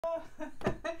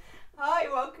Hi,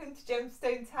 welcome to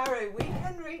Gemstone Tarot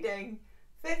weekend reading,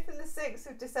 5th and the 6th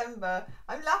of December.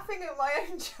 I'm laughing at my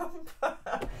own jumper.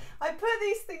 I put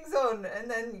these things on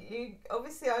and then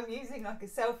obviously I'm using like a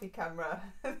selfie camera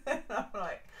and then I'm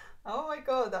like, oh my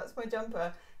god, that's my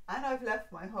jumper. And I've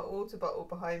left my hot water bottle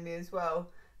behind me as well.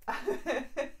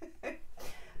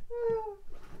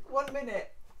 1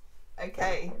 minute.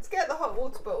 Okay, let's get the hot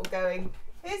water bottle going.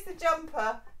 Here's the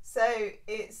jumper. So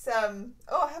it's oh,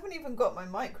 I haven't even got my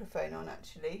microphone on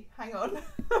actually. Hang on.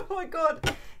 Oh my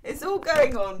god, it's all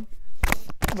going on.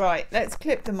 Right, let's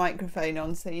clip the microphone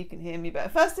on so you can hear me better.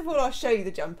 First of all, I'll show you the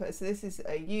jumper. So this is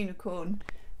a unicorn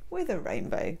with a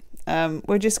rainbow.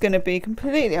 We're just going to be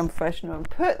completely unprofessional and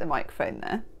put the microphone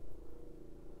there.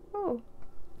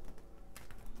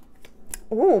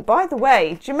 Oh, by the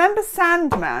way, do you remember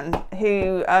Sandman,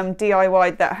 who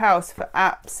DIY'd that house for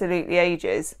absolutely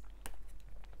ages?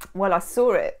 Well, I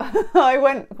saw it.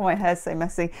 Oh, my hair's so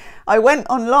messy. I went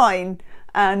online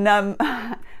and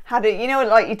had it, you know,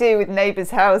 like you do with neighbours'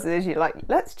 houses, you're like,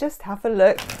 let's just have a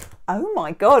look. Oh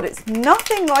my God, it's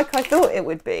nothing like I thought it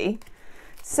would be.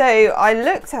 So I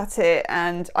looked at it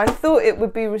and I thought it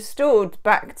would be restored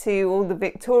back to all the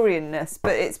Victorianness,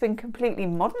 but it's been completely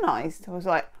modernised. I was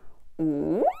like,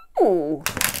 ooh,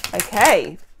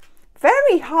 okay,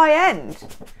 very high end.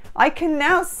 I can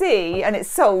now see, and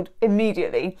it's sold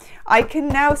immediately, I can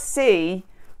now see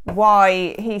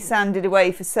why he sanded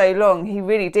away for so long. He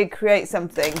really did create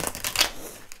something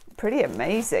pretty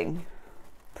amazing.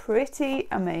 Pretty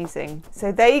amazing.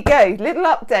 So there you go, little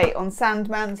update on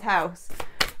Sandman's house.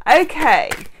 Okay,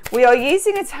 we are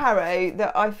using a tarot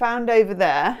that I found over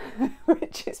there,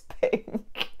 which is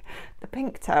pink, the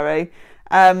pink tarot.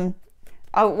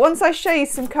 Once I show you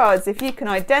some cards, if you can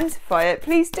identify it,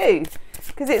 please do,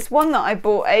 because it's one that I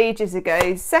bought ages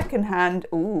ago, second hand.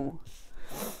 Ooh,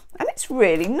 and it's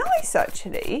really nice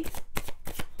actually.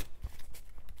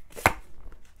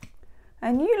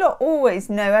 And you lot always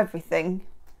know everything.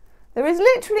 There is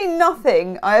literally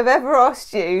nothing I have ever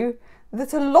asked you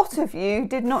that a lot of you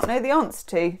did not know the answer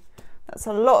to. That's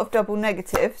a lot of double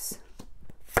negatives.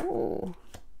 Ooh.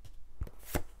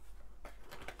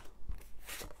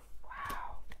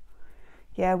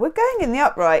 Yeah, we're going in the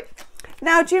upright.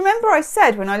 Now, do you remember I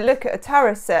said when I look at a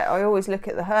tarot set, I always look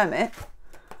at the Hermit?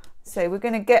 So we're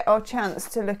going to get our chance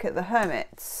to look at the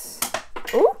Hermit.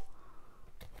 Ooh!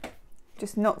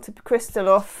 Just knocked a crystal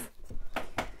off.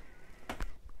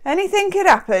 Anything could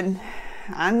happen,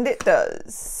 and it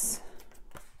does.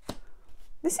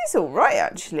 This is all right,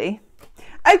 actually.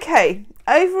 Okay,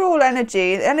 overall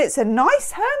energy, and it's a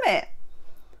nice Hermit.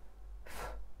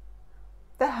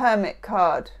 The Hermit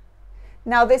card.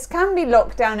 Now this can be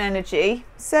lockdown energy.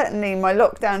 Certainly my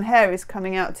lockdown hair is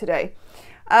coming out today.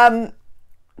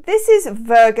 This is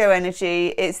Virgo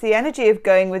energy. It's the energy of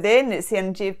going within. It's the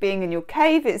energy of being in your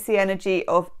cave. It's the energy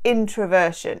of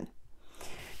introversion.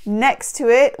 Next to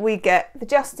it, we get the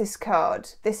Justice card.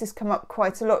 This has come up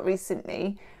quite a lot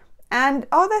recently. And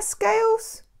are there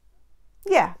scales?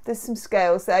 Yeah, there's some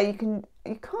scales there. You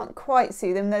can't quite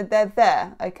see them. They're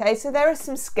there. Okay, so there are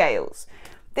some scales.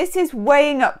 This is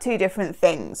weighing up two different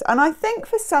things. And I think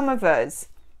for some of us,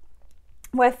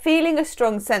 we're feeling a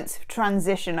strong sense of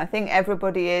transition. I think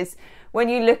everybody is. When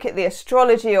you look at the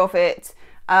astrology of it,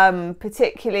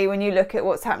 particularly when you look at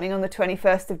what's happening on the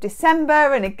 21st of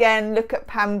December, and again, look at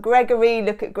Pam Gregory,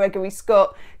 look at Gregory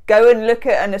Scott, go and look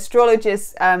at an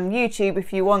astrologer's YouTube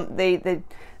if you want the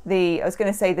I was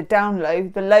going to say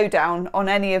the lowdown on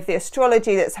any of the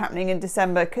astrology that's happening in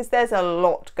December, because there's a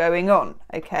lot going on,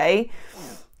 okay?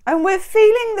 And we're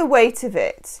feeling the weight of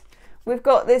it. We've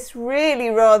got this really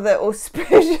rather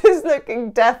auspicious looking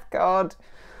death card.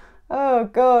 Oh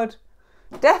God.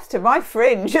 Death to my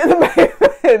fringe at the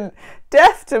moment.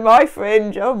 Death to my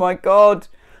fringe. Oh my God.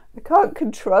 I can't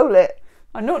control it.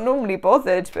 I'm not normally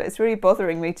bothered, but it's really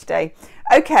bothering me today.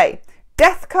 Okay.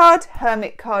 Death card,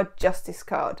 Hermit card, Justice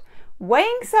card.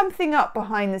 Weighing something up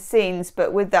behind the scenes,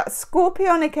 but with that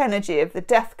scorpionic energy of the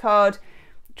Death card,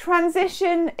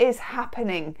 transition is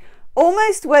happening,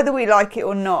 almost whether we like it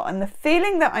or not. And the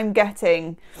feeling that I'm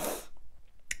getting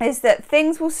is that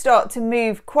things will start to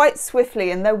move quite swiftly,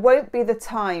 and there won't be the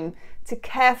time to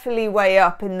carefully weigh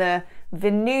up in the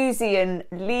Venusian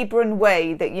Libran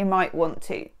way that you might want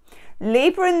to.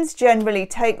 Librans generally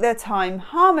take their time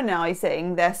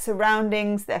harmonizing their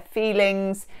surroundings, their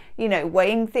feelings, you know,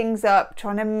 weighing things up,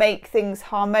 trying to make things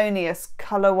harmonious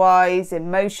color-wise,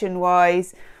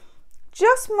 emotion-wise.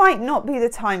 Just might not be the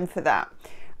time for that.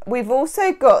 We've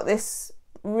also got this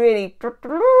really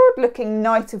looking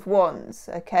Knight of Wands,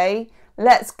 okay?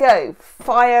 Let's go.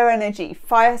 Fire energy,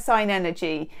 fire sign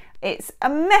energy. It's a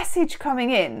message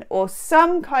coming in or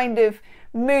some kind of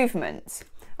movement.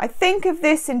 I think of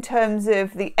this in terms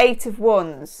of the Eight of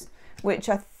Wands, which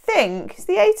I think is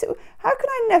the how can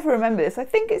I never remember this? I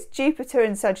think it's Jupiter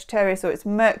in Sagittarius, or it's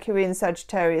Mercury in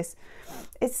Sagittarius.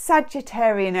 It's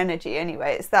Sagittarian energy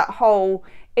anyway. It's that whole,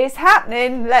 it's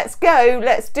happening, let's go,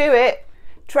 let's do it,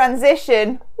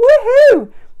 transition,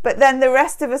 woohoo! But then the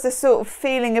rest of us are sort of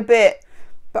feeling a bit,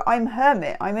 but I'm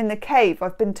hermit, I'm in the cave,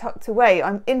 I've been tucked away,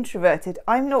 I'm introverted,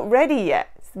 I'm not ready yet.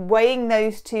 It's weighing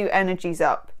those two energies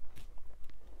up.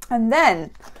 And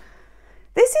then,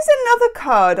 this is another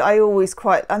card I always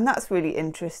quite, and that's really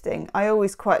interesting, I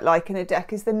always quite like in a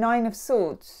deck, is the Nine of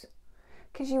Swords.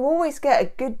 Because you always get a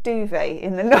good duvet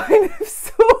in the Nine of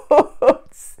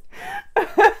Swords.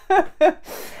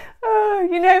 Oh,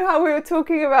 you know how we were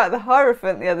talking about the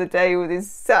Hierophant the other day with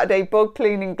his Saturday bog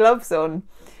cleaning gloves on?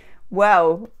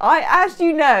 Well, as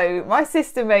you know, my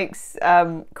sister makes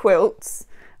quilts.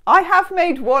 I have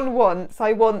made one once.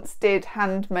 I once did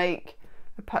hand make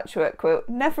a patchwork quilt.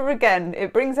 Never again.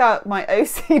 It brings out my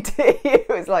OCD. It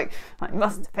was like, I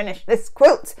must finish this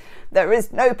quilt. There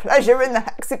is no pleasure in the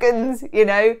hexagons, you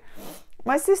know.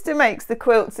 My sister makes the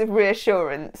quilts of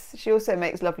reassurance. She also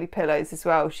makes lovely pillows as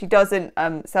well. She doesn't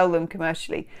sell them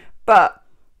commercially. But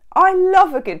I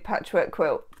love a good patchwork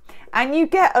quilt. And you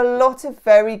get a lot of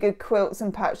very good quilts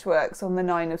and patchworks on the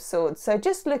Nine of Swords. So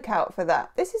just look out for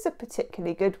that. This is a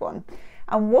particularly good one.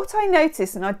 And what I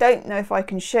noticed, and I don't know if I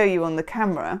can show you on the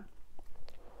camera,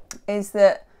 is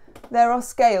that there are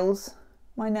scales.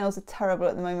 My nails are terrible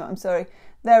at the moment, I'm sorry.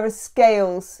 There are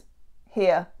scales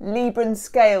here, Libran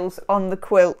scales on the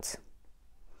quilt.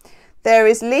 There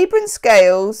is Libran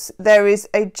scales, there is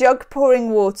a jug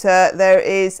pouring water, there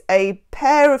is a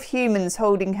pair of humans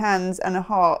holding hands and a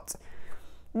heart.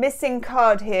 Missing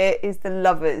card here is the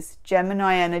Lovers,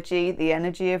 Gemini energy, the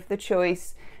energy of the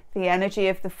choice, the energy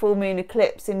of the full moon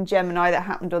eclipse in Gemini that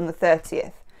happened on the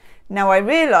 30th. Now I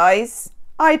realise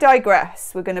I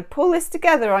digress. We're going to pull this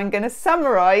together. I'm going to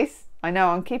summarise. I know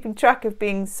I'm keeping track of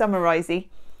being summarisy.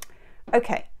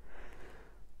 Okay,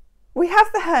 we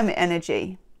have the Hermit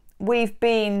energy. We've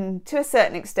been, to a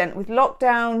certain extent, with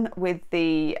lockdown, with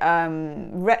the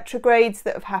retrogrades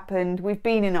that have happened, we've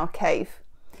been in our cave,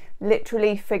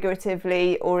 literally,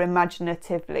 figuratively, or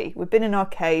imaginatively. We've been in our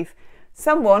cave.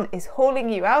 Someone is hauling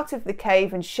you out of the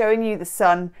cave and showing you the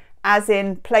sun, as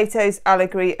in Plato's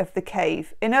allegory of the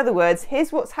cave. In other words,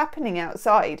 here's what's happening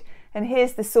outside, and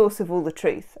here's the source of all the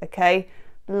truth, okay?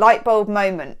 Light bulb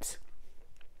moment.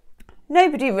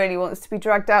 Nobody really wants to be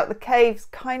dragged out the cave. It's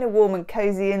kind of warm and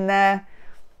cosy in there.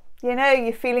 You know,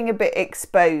 you're feeling a bit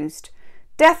exposed.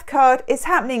 Death card is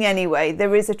happening anyway.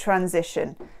 There is a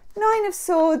transition. Nine of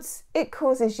Swords, it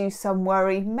causes you some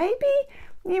worry. Maybe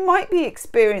you might be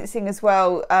experiencing as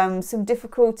well some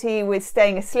difficulty with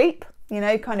staying asleep, you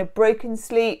know, kind of broken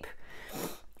sleep.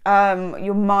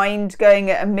 Your mind going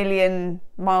at 1,000,000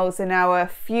 miles an hour,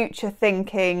 future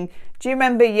thinking. Do you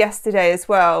remember yesterday as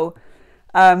well?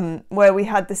 Where we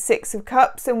had the Six of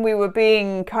Cups and we were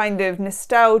being kind of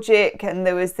nostalgic and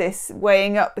there was this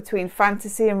weighing up between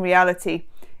fantasy and reality.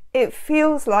 It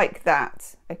feels like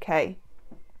that, okay?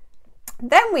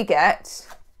 Then we get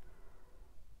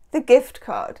the gift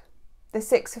card, the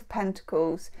Six of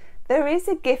Pentacles. There is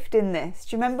a gift in this.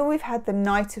 Do you remember we've had the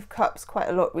Knight of Cups quite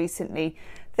a lot recently?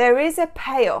 There is a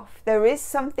payoff. There is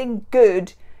something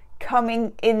good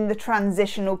coming in the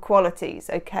transitional qualities,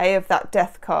 okay, of that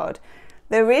Death card.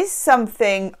 There is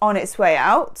something on its way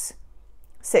out,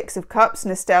 Six of Cups,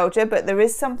 nostalgia, but there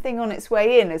is something on its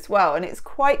way in as well, and it's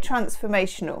quite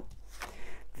transformational.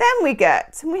 Then we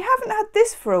get, and we haven't had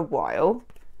this for a while,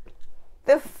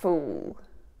 the Fool.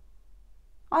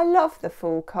 I love the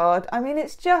Fool card. I mean,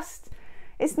 it's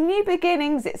new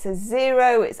beginnings, it's a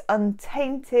zero, it's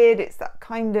untainted, it's that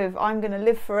kind of I'm going to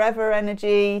live forever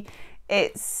energy.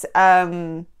 It's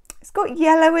got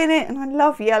yellow in it, and I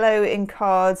love yellow in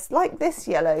cards like this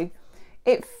yellow.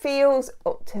 It feels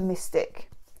optimistic,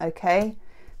 okay?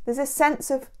 There's a sense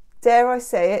of, dare I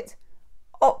say it,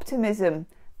 optimism,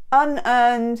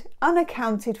 unearned,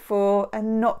 unaccounted for,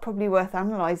 and not probably worth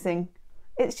analysing.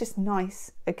 It's just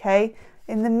nice, okay?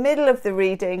 In the middle of the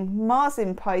reading, Mars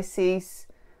in Pisces,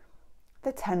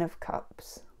 the Ten of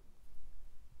Cups.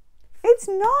 It's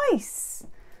nice.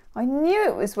 I knew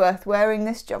it was worth wearing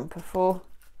this jumper for.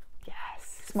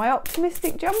 Yes, my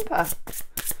optimistic jumper.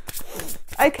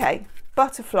 Okay,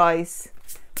 butterflies.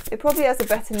 It probably has a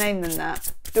better name than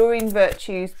that. Doreen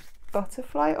Virtue's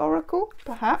Butterfly Oracle,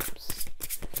 perhaps.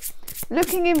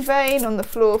 Looking in vain on the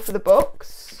floor for the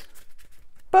box.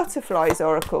 Butterflies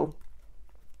Oracle.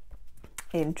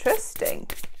 Interesting.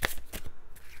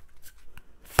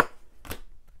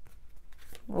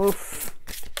 Oof.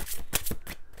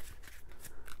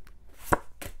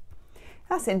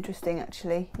 That's interesting,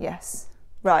 actually. Yes.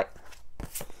 Right.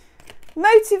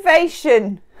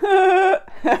 Motivation. Or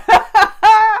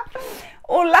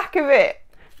lack of it.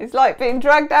 It's like being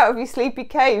dragged out of your sleepy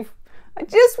cave. I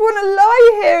just want to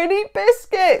lie here and eat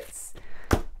biscuits.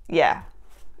 Yeah.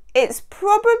 It's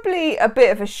probably a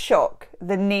bit of a shock,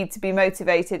 the need to be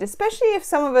motivated, especially if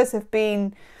some of us have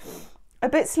been a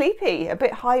bit sleepy, a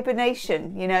bit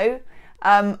hibernation, you know.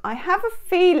 I have a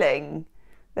feeling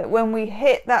that when we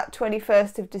hit that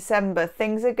 21st of December,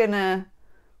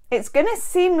 it's gonna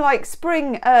seem like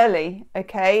spring early,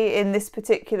 okay, in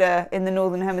the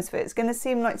Northern Hemisphere. It's gonna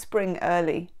seem like spring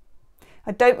early.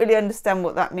 I don't really understand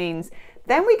what that means.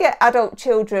 Then we get adult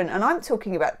children, and I'm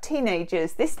talking about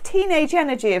teenagers. This teenage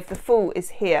energy of the Fool is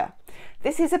here.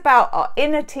 This is about our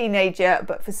inner teenager,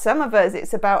 but for some of us,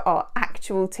 it's about our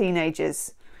actual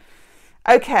teenagers.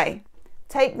 Okay,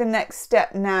 take the next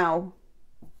step now.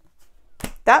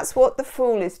 That's what the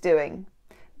Fool is doing.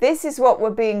 This is what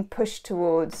we're being pushed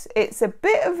towards. It's a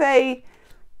bit of a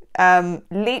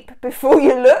leap before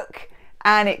you look,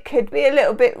 and it could be a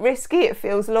little bit risky. It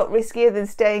feels a lot riskier than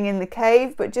staying in the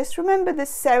cave, but just remember the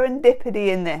serendipity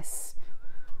in this.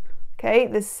 Okay,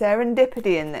 the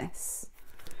serendipity in this.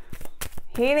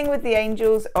 Healing with the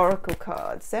Angels Oracle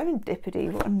card.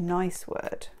 Serendipity, what a nice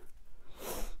word.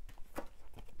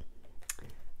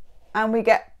 And we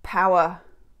get power.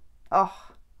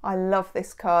 Oh, I love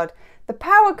this card. The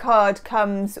power card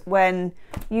comes when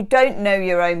you don't know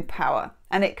your own power,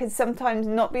 and it can sometimes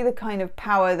not be the kind of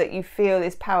power that you feel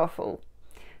is powerful.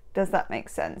 Does that make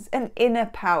sense? An inner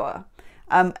power,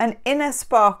 an inner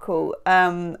sparkle,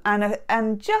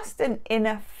 and just an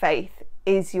inner faith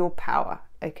is your power,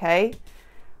 okay?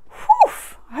 Whew,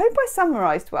 I hope I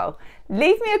summarised well.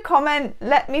 Leave me a comment,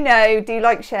 let me know, do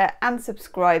like, share and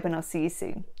subscribe, and I'll see you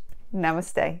soon.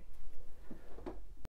 Namaste.